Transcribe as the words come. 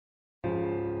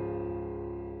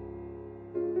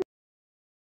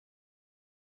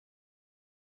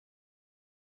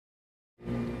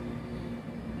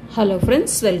Hello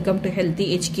friends, welcome to Healthy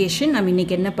Education. I mean,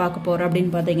 இன்னைக்கு என்ன பார்க்க போறோம்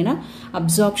அப்படினு பாத்தீங்கன்னா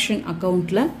absorption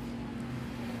accountல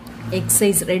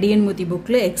T.S.Reddy and Murthy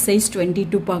bookல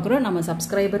ex.22 பார்க்குறோம். நம்ம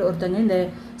சப்ஸ்கிரைபர் ஒருத்தங்க இந்த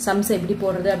சம்ஸ் எப்படி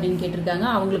போடுறது அப்படினு கேட்டிருக்காங்க.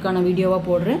 அவங்களுக்கான வீடியோவா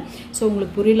போடுறேன். சோ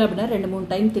உங்களுக்கு புரியல அப்படினா 2-3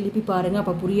 டைம் திருப்பி பாருங்க.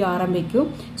 அப்ப புரிய ஆரம்பிக்கும்.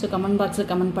 சோ கமெண்ட் பாக்ஸ்ல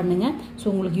கமெண்ட் பண்ணுங்க. சோ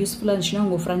உங்களுக்கு யூஸ்ஃபுல்லா இருந்துச்சுனா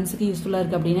உங்க ஃப்ரெண்ட்ஸ்க்கு யூஸ்ஃபுல்லா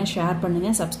இருக்கு அப்படினா ஷேர்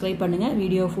பண்ணுங்க, சப்ஸ்கிரைப் பண்ணுங்க.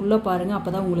 வீடியோ ஃபுல்லா பாருங்க.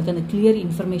 அப்பதான் உங்களுக்கு அந்த கிளியர்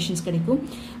இன்ஃபர்மேஷன்ஸ் கிடைக்கும்.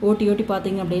 ஓட்டி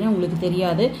பாத்தீங்க அப்படினா உங்களுக்கு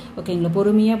தெரியாது. ஓகேங்களா,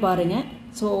 பொறுமையா பாருங்க.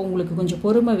 சோ உங்களுக்கு கொஞ்சம்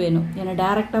பொறுமை வேணும். ஏன்னா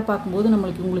டைரக்டா பாக்கும்போது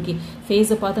உங்களுக்கு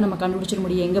ஃபேஸை பார்த்து நம்ம கண்டுபிடிச்சிட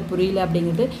முடியும் எங்க புரியல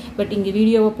அப்படிங்கிறது. பட் இங்க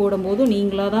வீடியோவை போடும்போது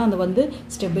நீங்களா தான் அந்த வந்து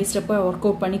ஸ்டெப் பை ஸ்டெப்பா ஒர்க்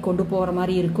அவுட் பண்ணி கொண்டு போற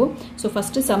மாதிரி இருக்கும். சோ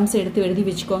ஃபர்ஸ்ட் சம்ஸ் எடுத்து எழுதி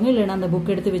வெச்சுக்கோங்க, இல்லனா அந்த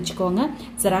புக் எடுத்து வெச்சுக்கோங்க,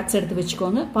 ஜெராக்ஸ் எடுத்து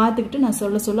வெச்சுக்கோங்க. பார்த்துக்கிட்டு நான்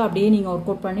சொல்ல அப்படியே நீங்க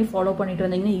ஒர்க் அவுட் பண்ணி ஃபாலோ பண்ணிட்டு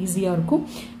வந்தீங்கன்னா ஈஸியா இருக்கும்.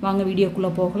 வாங்க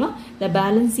வீடியோக்குள்ள போகலாம். The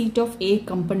balance sheet of A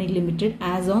company limited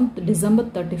as on December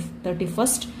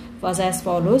 31st was as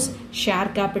follows. Share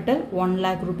capital 1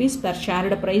 lakh rupees, per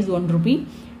shared price 1 rupee,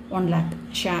 1 lakh.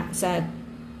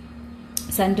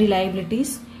 Sundry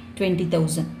liabilities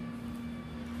 20,000.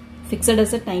 Fixed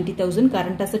asset 90,000,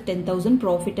 current asset 10,000,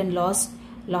 profit and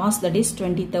loss that is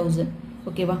 20,000.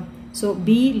 Okay va. So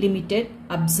B limited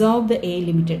absorb the A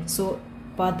limited. So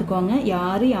பாத்துக்கோங்க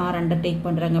யார் undertake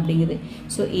பண்றாங்க அப்படிங்கிறது.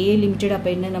 So A limited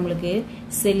அப்ப என்ன நமக்கு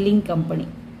selling company.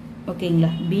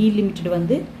 ஓகேங்களா. B limited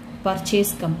வந்து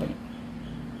purchase company.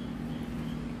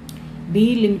 B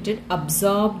limited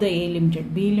absorb the A limited.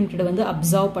 B limited வந்து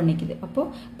absorb பண்ணிக்குது, அப்போ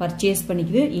purchase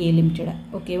பண்ணிக்குது A limited.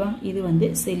 ஓகேவா. இது வந்து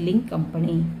selling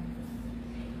company.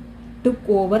 Took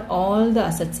over all the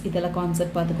assets. இதெல்லாம்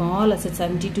கான்செப்ட் பார்த்துக்கோ. All assets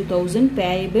 72,000,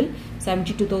 payable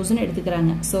 72,000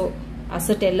 எடுத்துக்கிறாங்க. So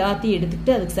asset எல்லாத்தையும்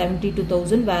எடுத்துக்கிட்டு அதுக்கு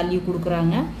 72,000 வேல்யூ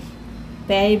கொடுக்குறாங்க.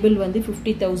 Payable வந்து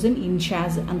 50,000 in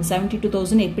shares. அந்த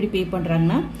 72,000 எப்படி பே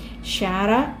பண்றாங்கன்னா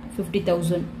ஷேரா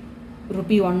 50,000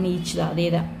 ரூபி 1 each தான்,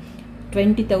 அதேதான்.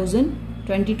 20,000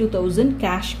 22,000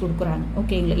 cash கொடுக்குறாங்க.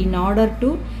 ஓகேங்களா. In order to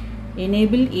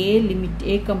enable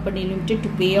A company limited to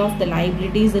pay off the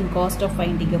liabilities and cost of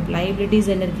winding up. Liabilities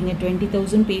என்ன இருக்குங்க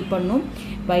 20,000 பே பண்ணும்,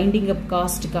 winding up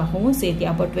காஸ்ட்காகவும் சேர்த்து.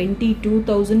 அப்போ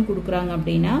 22,000 கொடுக்குறாங்க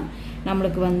அப்படின்னா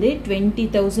நம்மளுக்கு வந்து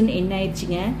 20,000 என்ன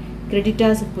ஆயிடுச்சுங்க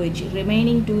கிரெடிட்டாஸ் போயிடுச்சு.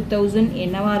 ரிமைனிங் 2,000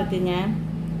 என்னவா இருக்குங்க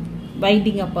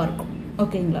வைண்டிங் அப்பா இருக்கும்.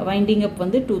 ஓகேங்களா. வைண்டிங் அப்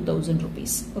வந்து 2,000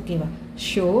 rupees. ஓகேவா.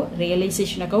 Show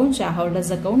realisation account,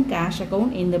 shareholders account, cash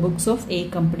account in the books of A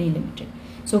company limited.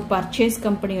 So purchase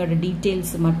கம்பெனியோட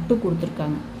டீட்டெயில்ஸ் மட்டும்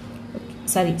கொடுத்துருக்காங்க.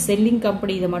 சாரி, செல்லிங்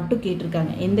கம்பெனி இதை மட்டும்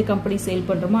கேட்டிருக்காங்க. எந்த கம்பெனி சேல்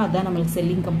பண்றோமோ அதான் நம்மளுக்கு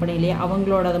செல்லிங் கம்பெனி இல்லையா,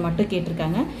 அவங்களோட அதை மட்டும்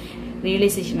கேட்டிருக்காங்க.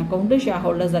 Realisation account,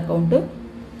 shareholders account,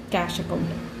 cash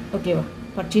account. ஓகேவா.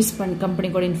 பர்ச்சேஸ் கம்பெனி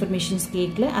கூட இன்ஃபர்மேஷன்ஸ்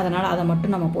கேட்கல, அதனால அதை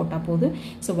மட்டும் நம்ம போட்டா போதும்.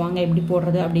 ஸோ வாங்க எப்படி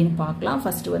போடுறது அப்படின்னு பார்க்கலாம்.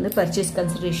 ஃபர்ஸ்ட் வந்து பர்ச்சேஸ்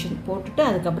கன்சிடரேஷன் போட்டுட்டு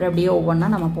அதுக்கப்புறம் அப்படியே ஒவ்வொன்றா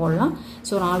நம்ம போடலாம்.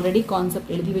 ஸோ நான் ஆல்ரெடி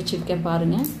கான்செப்ட் எழுதி வச்சிருக்கேன்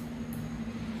பாருங்க.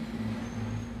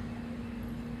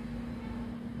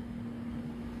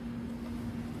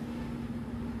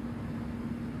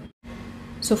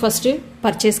 ஸோ ஃபர்ஸ்ட்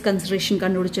பர்ச்சேஸ் கன்சிடரேஷன்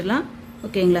கண்டுபிடிச்சிடலாம்.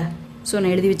 ஓகேங்களா. ஸோ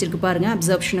நான் எழுதி வச்சிருக்கு பாருங்க.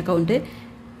 Absorption account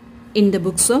in the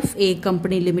books of A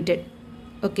company limited.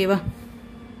 ஓகேவா.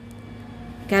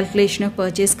 calculation of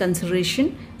purchase consideration.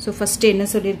 So first என்ன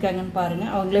சொல்லியிருக்காங்கன்னு பாருங்க.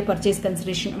 அவங்களே பர்ச்சேஸ்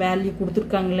கன்சிடரேஷன் வேல்யூ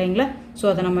கொடுத்துருக்காங்க இல்லைங்களா. ஸோ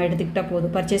அதை நம்ம எடுத்துக்கிட்டா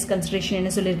போதும். பர்ச்சேஸ் கன்சிடரேஷன்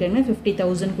என்ன சொல்லியிருக்காங்கன்னா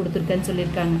 50,000 கொடுத்துருக்கேன்னு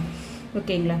சொல்லியிருக்காங்க.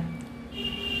 ஓகேங்களா.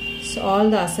 So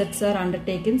all the assets R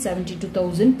undertaking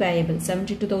 72,000 payable.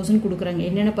 72,000 கொடுக்குறாங்க.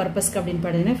 என்னென்ன பர்பஸ்க்கு அப்படின்னு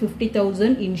பார்த்தீங்கன்னா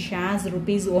 50,000 இன் ஷேர்ஸ்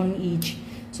rupees 1 each.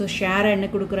 ஸோ ஷேரை என்ன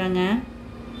கொடுக்குறாங்க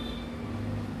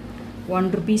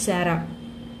 1 rupee ஷேரா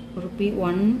ரூபி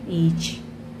 1 each.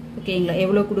 ஓகேங்களா.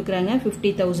 எவ்வளோ கொடுக்குறாங்க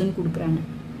 50,000 கொடுக்குறாங்க.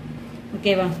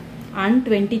 ஓகேவா. And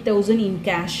 20,000 in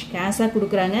cash. கேஷாக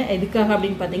கொடுக்குறாங்க. எதுக்காக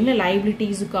அப்படின்னு பார்த்தீங்கன்னா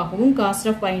லைபிலிட்டிஸுக்காகவும் காஸ்ட்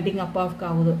ஆஃப் வைண்டிங்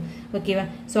அப்பாவுக்காகுது. ஓகேவா.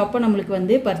 ஸோ அப்போ நம்மளுக்கு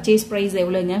வந்து பர்ச்சேஸ் ப்ரைஸ்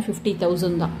எவ்வளோங்க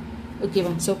 50,000 தான்.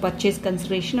 ஓகேவா. ஸோ பர்ச்சேஸ்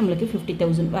கன்சிடரேஷன் நம்மளுக்கு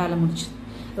 50,000 வேலை முடிச்சு.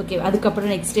 ஓகே.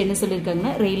 அதுக்கப்புறம் நெக்ஸ்ட் என்ன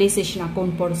சொல்லியிருக்காங்கன்னா ரியலைசேஷன்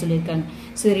அக்கௌண்ட் போட சொல்லியிருக்காங்க.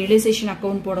 ஸோ ரியலைசேஷன்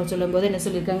அக்கௌண்ட் போட சொல்லும் போது என்ன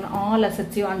சொல்லியிருக்காங்க ஆல்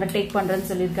அசட்ஸையும் அண்டர்டேக் பண்ணுறேன்னு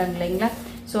சொல்லியிருக்காங்க இல்லைங்களா.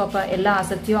 ஸோ அப்போ எல்லா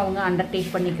அசட்ஸையும் அவங்க அண்டர்டேக்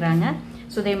பண்ணிக்கிறாங்க.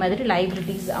 ஸோ அதே மாதிரி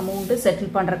லைபிலிட்டிஸ் அமௌண்ட்டு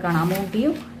செட்டில் பண்ணுறதுக்கான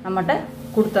அமௌண்ட்டையும் நம்மகிட்ட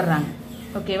கொடுத்துட்றாங்க.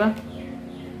 ஓகேவா.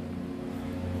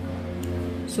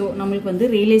 ஸோ நம்மளுக்கு வந்து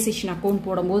ரியலைசேஷன் அக்கௌண்ட்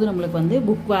போடும்போது நம்மளுக்கு வந்து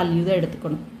புக் வேல்யூ தான்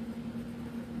எடுத்துக்கணும்.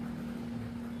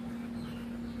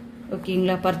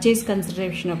 ஓகேங்களா. பர்ச்சேஸ்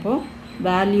கன்சிடரேஷன் அப்போ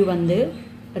வேல்யூ வந்து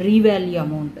revalue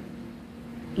amount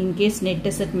in case net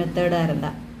asset மெத்தடாக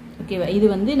இருந்தால். ஓகேவா. இது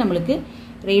வந்து நம்மளுக்கு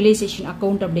ரியலைசேஷன்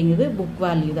அக்கௌண்ட் அப்படிங்கிறது புக்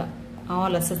வேல்யூ தான்.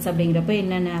 ஆல் அசட்ஸ் அப்படிங்கிறப்ப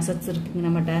என்னென்ன அசட்ஸ் இருக்குங்க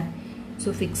நம்மகிட்ட. So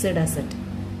fixed asset,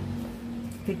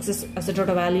 fixed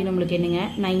அசட்டோட value நம்மளுக்கு என்னங்க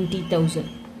 90,000.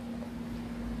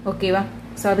 ஓகேவா.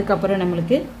 ஸோ அதுக்கப்புறம்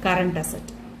நம்மளுக்கு கரண்ட்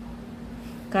அசட்.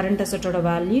 Current அசட்டோட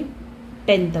value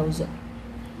 10,000.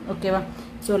 ஓகேவா?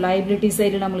 ஸோ லைபிலிட்டி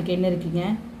சைடில் நம்மளுக்கு என்ன இருக்குங்க,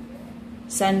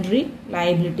 சன்ட்ரி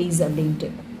லைபிலிட்டிஸ் அப்படின்ட்டு.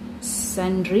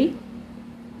 சன்ட்ரி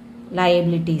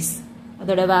லைபிலிட்டிஸ்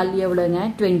அதோட வேல்யூ எவ்வளோங்க,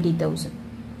 20,000.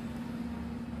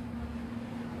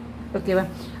 ஓகேவா?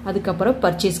 அதுக்கப்புறம்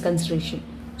பர்ச்சேஸ் கன்சிடரேஷன்.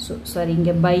 ஸோ சாரி,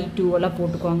 இங்கே பை 2 எல்லாம்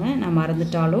போட்டுக்கோங்க, நான்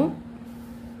மறந்துட்டாலும்.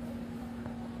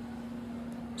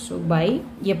 ஸோ பை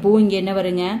எப்போவும் இங்கே என்ன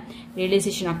வருங்க,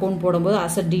 ரியலைசேஷன் அக்கௌண்ட் போடும்போது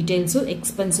அசட் டீட்டெயில்ஸும்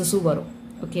எக்ஸ்பென்சஸும் வரும்.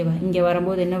 ஓகேவா? இங்கே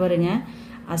வரும்போது என்ன வருங்க,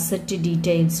 அசட்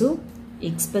டீட்டெயில்ஸும்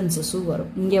எக்ஸ்பென்சஸும்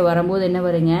வரும். இங்கே வரும்போது என்ன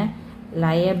வருங்க,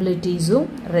 லயபிலிட்டிஸும்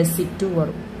ரெசிப்டும்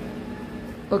வரும்.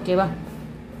 ஓகேவா?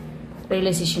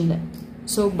 ரியலைசேஷனில்.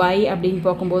 ஸோ பை அப்படின்னு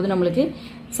பார்க்கும்போது நம்மளுக்கு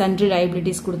சன்ட்ரி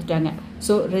லைபிலிட்டிஸ் கொடுத்துட்டாங்க.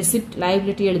 ஸோ ரெசிப்ட்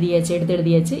லைபிலிட்டி எழுதியாச்சு,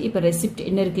 எழுதியாச்சு. இப்போ ரெசிப்ட்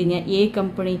என்ன இருக்குங்க, ஏ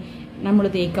கம்பெனி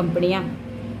நம்மளுக்கு ஏ கம்பெனியா,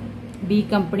 பி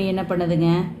கம்பெனி என்ன பண்ணுதுங்க,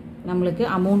 நம்மளுக்கு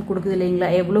அமௌண்ட் கொடுக்குது இல்லைங்களா,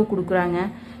 எவ்வளோ கொடுக்குறாங்க,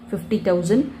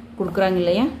 50,000 கொடுக்குறாங்க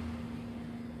இல்லையா.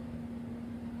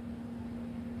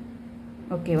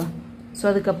 ஓகேவா? ஸோ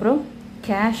அதுக்கப்புறம்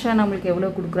கேஷாக நம்மளுக்கு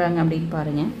எவ்வளோ கொடுக்குறாங்க அப்படின்னு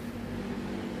பாருங்கள்.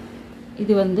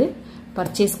 இது வந்து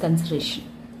பர்ச்சேஸ் கன்சிடரேஷன்.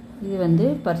 இது வந்து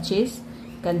purchase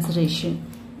consideration.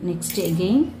 Next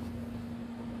again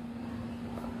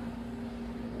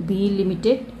B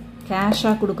limited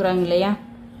கேஷாக கொடுக்குறாங்க இல்லையா,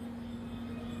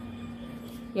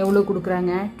 எவ்வளோ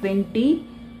கொடுக்குறாங்க,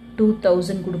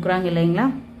 22,000 கொடுக்குறாங்க இல்லைங்களா.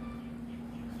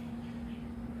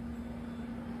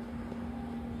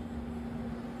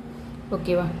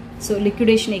 ஓகேவா? ஸோ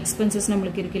லிக்விடேஷன் எக்ஸ்பென்சஸ்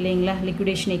நம்மளுக்கு இருக்குது இல்லைங்களா.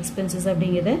 லிக்விடேஷன் எக்ஸ்பென்சஸ்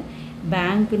அப்படிங்கிறத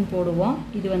பேங்க்குன்னு போடுவோம்.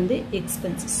 இது வந்து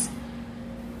எக்ஸ்பென்சஸ்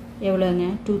எவ்வளோங்க,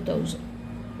 2,000.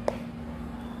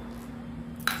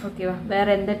 ஓகேவா? வேறு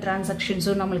எந்த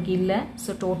டிரான்சாக்ஷன்ஸும் நம்மளுக்கு இல்லை. ஸோ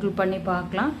டோட்டல் பண்ணி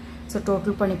பார்க்கலாம். ஸோ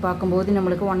டோட்டல் பண்ணி பார்க்கும்போது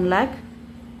நம்மளுக்கு 1 lakh.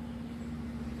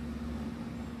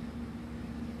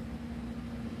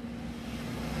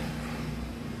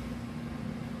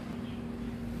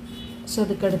 ஸோ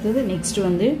அதுக்கு அடுத்தது நெக்ஸ்ட்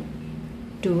வந்து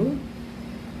டு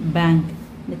பேங்க்.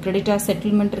 இந்த கிரெடிட்டார்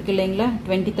செட்டில்மெண்ட் இருக்கு இல்லைங்களா,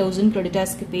 20,000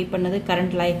 கிரெடிட்டார்ஸ்க்கு பே பண்ணது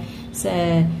current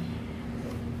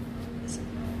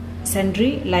sundry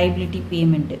liability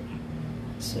payment.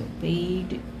 So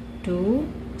paid to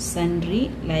sundry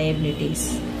liabilities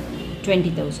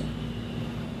 20,000.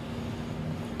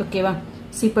 ஓகேவா?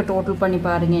 ஸோ இப்போ டோட்டல் பண்ணி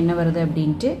பாருங்கள் என்ன வருது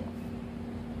அப்படின்ட்டு.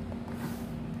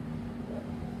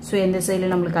 ஸோ எந்த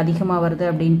சைடில் நம்மளுக்கு அதிகமாக வருது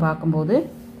அப்படின்னு பார்க்கும்போது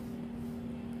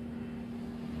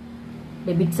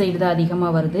டெபிட் சைடு தான்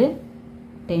அதிகமாக வருது.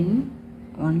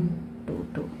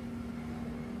 10,122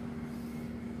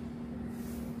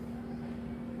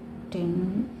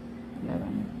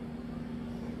 10,11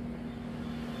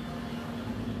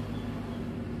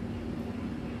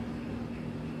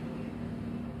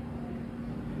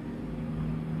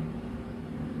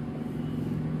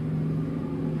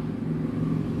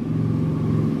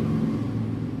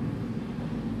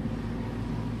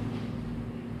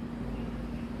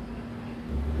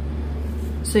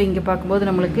 ஸோ இங்கே பார்க்கும்போது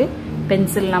நம்மளுக்கு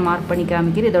பென்சில் நான் மார்க் பண்ணி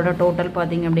காமிக்கிறேன். இதோட டோட்டல்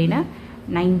பார்த்தீங்க அப்படின்னா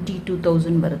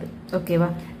 92,000 வருது. ஓகேவா?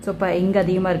 ஸோ இப்போ எங்கே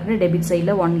அதிகமாக இருக்குன்னு டெபிட்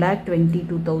சைடில்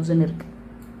 1,22,000 இருக்குது.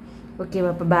 ஓகேவா?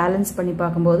 இப்போ பேலன்ஸ் பண்ணி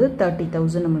பார்க்கும்போது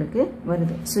 30,000 நம்மளுக்கு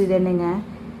வருது. ஸோ இது என்னங்க,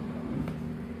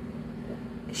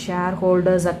 ஷேர்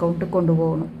ஹோல்டர்ஸ் அக்கௌண்ட்டுக்கு கொண்டு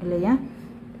போகணும் இல்லையா.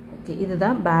 ஓகே,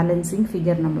 இதுதான் பேலன்சிங்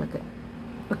ஃபிகர் நம்மளுக்கு.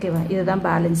 ஓகேவா? இதுதான்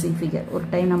பேலன்சிங் ஃபிகர். ஒரு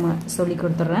டைம் நம்ம சொல்லி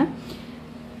கொடுத்துட்றேன்.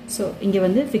 ஸோ இங்கே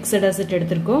வந்து ஃபிக்ஸட் அசெட்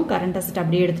எடுத்திருக்கோம், கரண்ட் அசெட்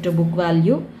அப்படியே எடுத்துட்டோம், புக்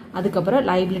வேல்யூ. அதுக்கப்புறம்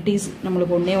லைபிலிட்டிஸ்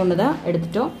நம்மளுக்கு ஒன்று தான்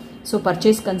எடுத்துட்டோம். ஸோ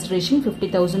பர்ச்சேஸ் கன்சிடரேஷன்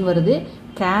 50,000 வருது.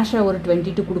 கேஷாக ஒரு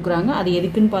 22 கொடுக்குறாங்க. அது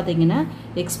எதுக்குன்னு பார்த்தீங்கன்னா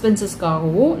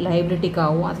எக்ஸ்பென்சஸ்க்காகவும்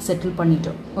லைபிலிட்டிக்காகவும் அதை செட்டில்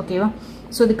பண்ணிட்டோம். ஓகேவா?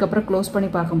 ஸோ இதுக்கப்புறம் க்ளோஸ்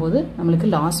பண்ணி பார்க்கும்போது நம்மளுக்கு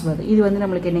லாஸ் வருது. இது வந்து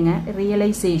நம்மளுக்கு என்னங்க,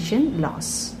 ரியலைசேஷன்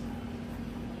லாஸ்.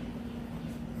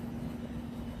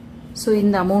 ஸோ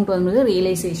இந்த அமௌண்ட் வந்து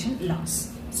ரியலைசேஷன் லாஸ்.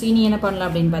 ஸோ இனி என்ன பண்ணலாம்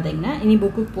அப்படின்னு பார்த்தீங்கன்னா, இனி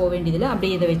புக்குக்கு போக வேண்டியதில்லை,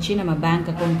 அப்படியே இதை வச்சு நம்ம பேங்க்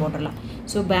அக்கௌண்ட் போட்டுடலாம்.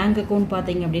 ஸோ பேங்க் அக்கௌண்ட்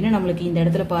பார்த்தீங்க அப்படின்னா நம்மளுக்கு இந்த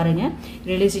இடத்துல பாருங்கள்,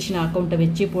 ரியலைசேஷன் அக்கௌண்ட்டை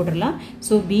வச்சு போட்டுடலாம்.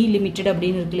 ஸோ பி லிமிடெட்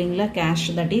அப்படின்னு இருக்கு இல்லைங்களா, கேஷ்,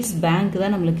 தட் இஸ் பேங்க்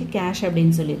தான் நம்மளுக்கு கேஷ்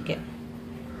அப்படின்னு சொல்லியிருக்கேன்.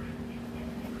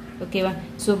 ஓகேவா?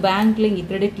 ஸோ பேங்க்கில் இங்கே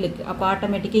கிரெடிட்டில் இருக்குது. அப்போ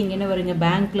ஆட்டோமேட்டிக்காக இங்கே என்ன வருங்க,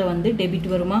 பேங்க்கில் வந்து டெபிட்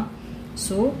வருமா.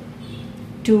 ஸோ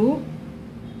டு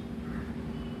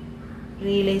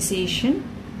ரியலைசேஷன்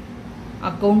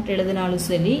அக்கௌண்ட் எழுதினாலும்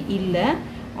சரி, இல்லை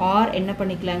ஆர் என்ன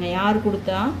பண்ணிக்கலாங்க, யார்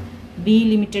கொடுத்தா, பி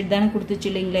லிமிடெட் தானே கொடுத்துச்சு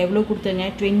இல்லைங்களா. எவ்வளோ கொடுத்தாங்க,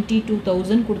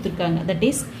 22,000 கொடுத்துருக்காங்க. தட்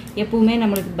இஸ் எப்பவுமே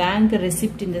நம்மளுக்கு பேங்க்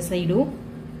ரெசிப்ட் இந்த சைடும்.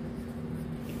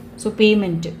 ஸோ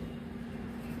பேமெண்ட்டு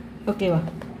ஓகேவா,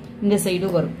 இந்த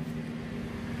சைடும் வரும்.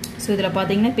 ஸோ இதில்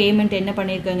பார்த்தீங்கன்னா பேமெண்ட் என்ன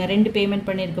பண்ணியிருக்காங்க, 2 பேமெண்ட்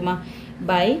பண்ணியிருக்குமா,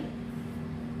 பை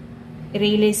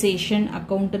realization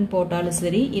account போட்டாலும்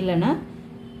சரி இல்லனா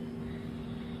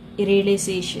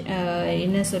realization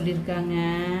என்ன சொல்லிருக்காங்க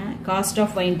cost of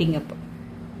winding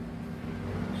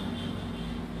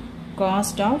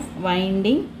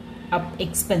up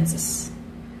expenses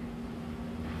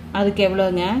அதுக்கு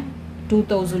எவ்வளவுங்க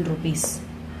 2000 rupees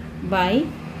by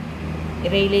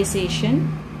realization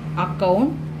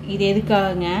account இது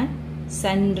எதுக்காகங்க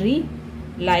sundry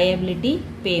liability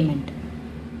payment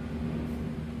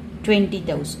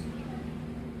 20,000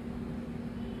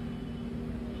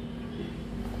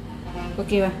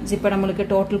 ஓகேவா இப்போ நமக்கு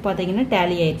டோட்டல் பாத்தீங்கன்னா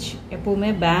டேலி ஆயிடுச்சு எப்பவுமே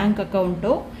பேங்க்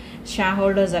அக்கவுண்டோ ஷேர்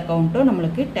ஹோல்டர்ஸ் அக்கவுண்டோ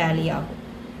நமக்கு டேலி ஆகும்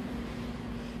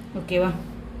ஓகேவா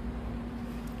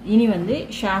இனி வந்து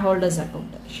ஷேர் ஹோல்டர்ஸ்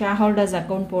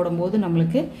அக்கவுண்ட் போடும்போது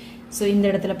நமக்கு சோ இந்த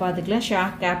இடத்துல பாத்துக்கலாம்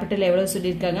ஷேர் கேபிட்டல் எவ்வளவு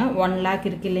சொல்லிருக்காங்க 1 lakh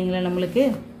இருக்கு இல்லீங்களா நமக்கு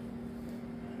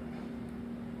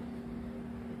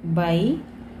by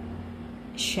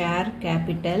share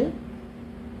capital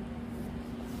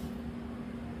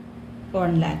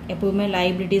 1 lakh எப்பவுமே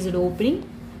liabilities opening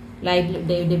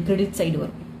liability credit side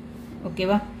வரும்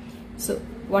ஓகேவா சோ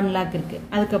 1 lakh இருக்கு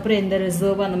அதுக்கு அப்புறம் எந்த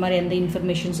ரிசர்வ் அந்த மாதிரி எந்த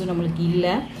இன்ஃபர்மேஷன்ஸும் நமக்கு இல்ல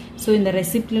சோ இந்த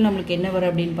ரெசிப்ட்ல நமக்கு என்ன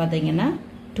வரும் அப்படினு பாத்தீங்கன்னா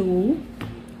to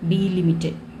be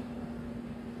limited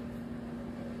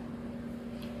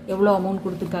எவ்வளவு அமௌண்ட்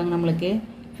கொடுத்திருக்காங்க நமக்கு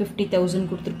 50000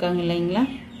 கொடுத்திருக்காங்க இல்லைங்களா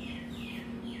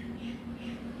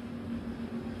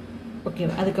ஓகே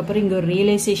அதுக்கு அப்புறம் இங்க ஒரு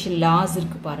ரியலைசேஷன் லாஸ்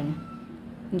இருக்கு பாருங்க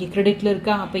இங்க கிரெடிட்ல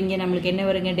இருக்கா அப்ப இங்க நமக்கு என்ன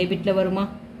வருங்க டெபிட்ல வருமா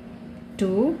to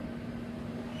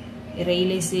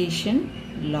realization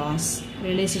loss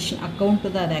realization account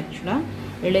தான் அது एक्चुअली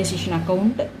realization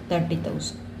account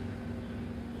 30000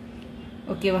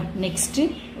 ஓகேவா நெக்ஸ்ட்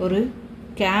ஒரு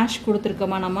கேஷ்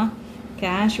கொடுத்திருக்கோமா நாம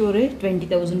கேஷ் ஒரு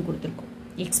 20000 கொடுத்திருக்கோம்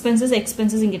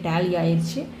எக்ஸ்பென்சஸ் இங்க டாலி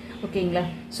ஆயிருச்சு ஓகேங்களா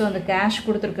சோ அந்த கேஷ்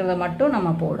கொடுத்திருக்கிறத மட்டும்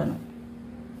நாம போடணும்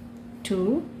to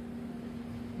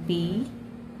be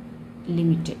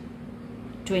limited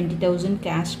 20000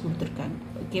 cash கொடுத்திருக்காங்க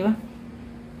ஓகேவா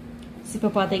இப்போ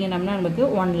பாத்தீங்கன்னா நமக்கு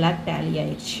 1 lakh டாலி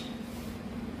ஆயிருச்சு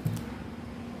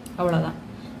அவ்வளவுதான்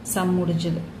சம்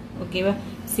முடிஞ்சது ஓகேவா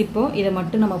இப்போ இத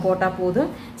மட்டும் நம்ம போட்டா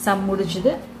போதும் சம்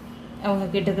முடிஞ்சது அவங்க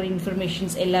கிட்ட இருக்கிற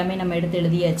இன்ஃபர்மேஷன்ஸ் எல்லாமே நம்ம எடுத்து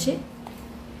எழுதியாச்சு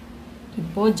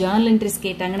இப்போ ஜர்னல் என்ட்ரிஸ்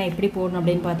கேட்டாங்கன்னா எப்படி போடணும்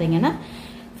அப்படினு பாத்தீங்கன்னா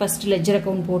ஃபர்ஸ்ட் லெட்ஜர்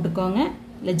அக்கவுண்ட் போட்டுக்கோங்க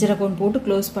லெட்ஜர் அக்கவுண்ட் போட்டு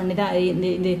க்ளோஸ் பண்ணி தான்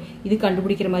இது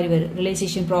கண்டுபிடிக்கிற மாதிரி வரும்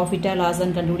ரியலைசேஷன் ப்ராஃபிட்டா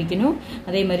லாஸான்னு கண்டுபிடிக்கணும்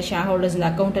அதே மாதிரி ஷேர் ஹோல்டர்ஸ் இந்த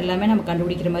அக்கவுண்ட் எல்லாமே நம்ம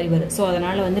கண்டுபிடிக்கிற மாதிரி வரும் சோ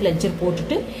அதனால வந்து லெட்ஜர்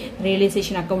போட்டுட்டு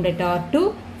realisation account at R to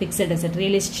fixed asset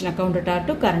realisation account at R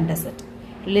to current asset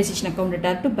realisation account at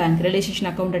R to bank realisation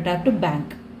account at R to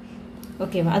bank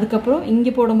ஓகேவா அதுக்கு அப்புறம் இங்க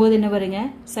போடும்போது என்ன வருங்க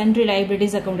sundry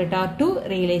liabilities account at R to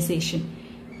realization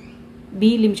B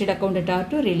limited account at R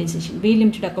to realization B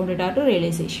limited account at R to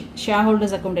realization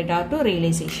shareholders account at R to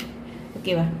realization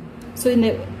ஓகேவா so இந்த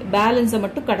balance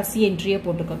மட்டும் கடைசி என்ட்ரியை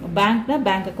போட்டுக்கோங்க பேங்க்னா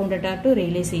bank account at R to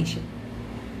realization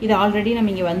இது already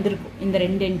நம்ம இங்க வந்திருக்கும் இந்த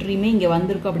ரெண்டு என்ட்ரியுமே இங்க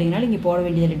வந்திருக்கும் அப்படினால இங்க போட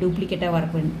வேண்டியது இல்ல டூப்ளிகேட்டா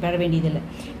வர வேண்டியது இல்ல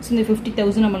சோ இந்த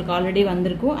 50000 நமக்கு ஆல்ரெடி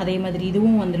வந்திருக்கும் அதே மாதிரி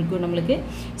இதுவும் வந்திருக்கும் நமக்கு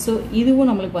சோ இதுவும்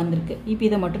நமக்கு வந்திருக்கு இப்போ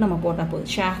இத மட்டும் நம்ம போட்டா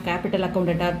போதும் share capital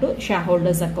account at R to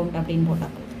shareholders account அப்படினு போட்டா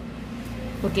போதும்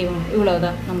ஓகேவா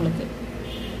இவ்வளவுதான் நமக்கு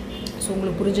சோ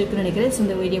உங்களுக்கு புரிஞ்சிருக்குன்னு நினைக்கிறேன்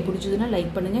இந்த வீடியோ பிடிச்சதுனா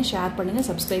லைக் பண்ணுங்க ஷேர் பண்ணுங்க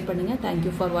Subscribe பண்ணுங்க Thank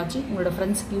you for watching உங்களோட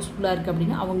फ्रेंड्स யூஸ்ஃபுல்லா இருக்கு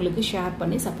அப்படினா அவங்களுக்கு ஷேர்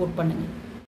பண்ணி சப்போர்ட் பண்ணுங்க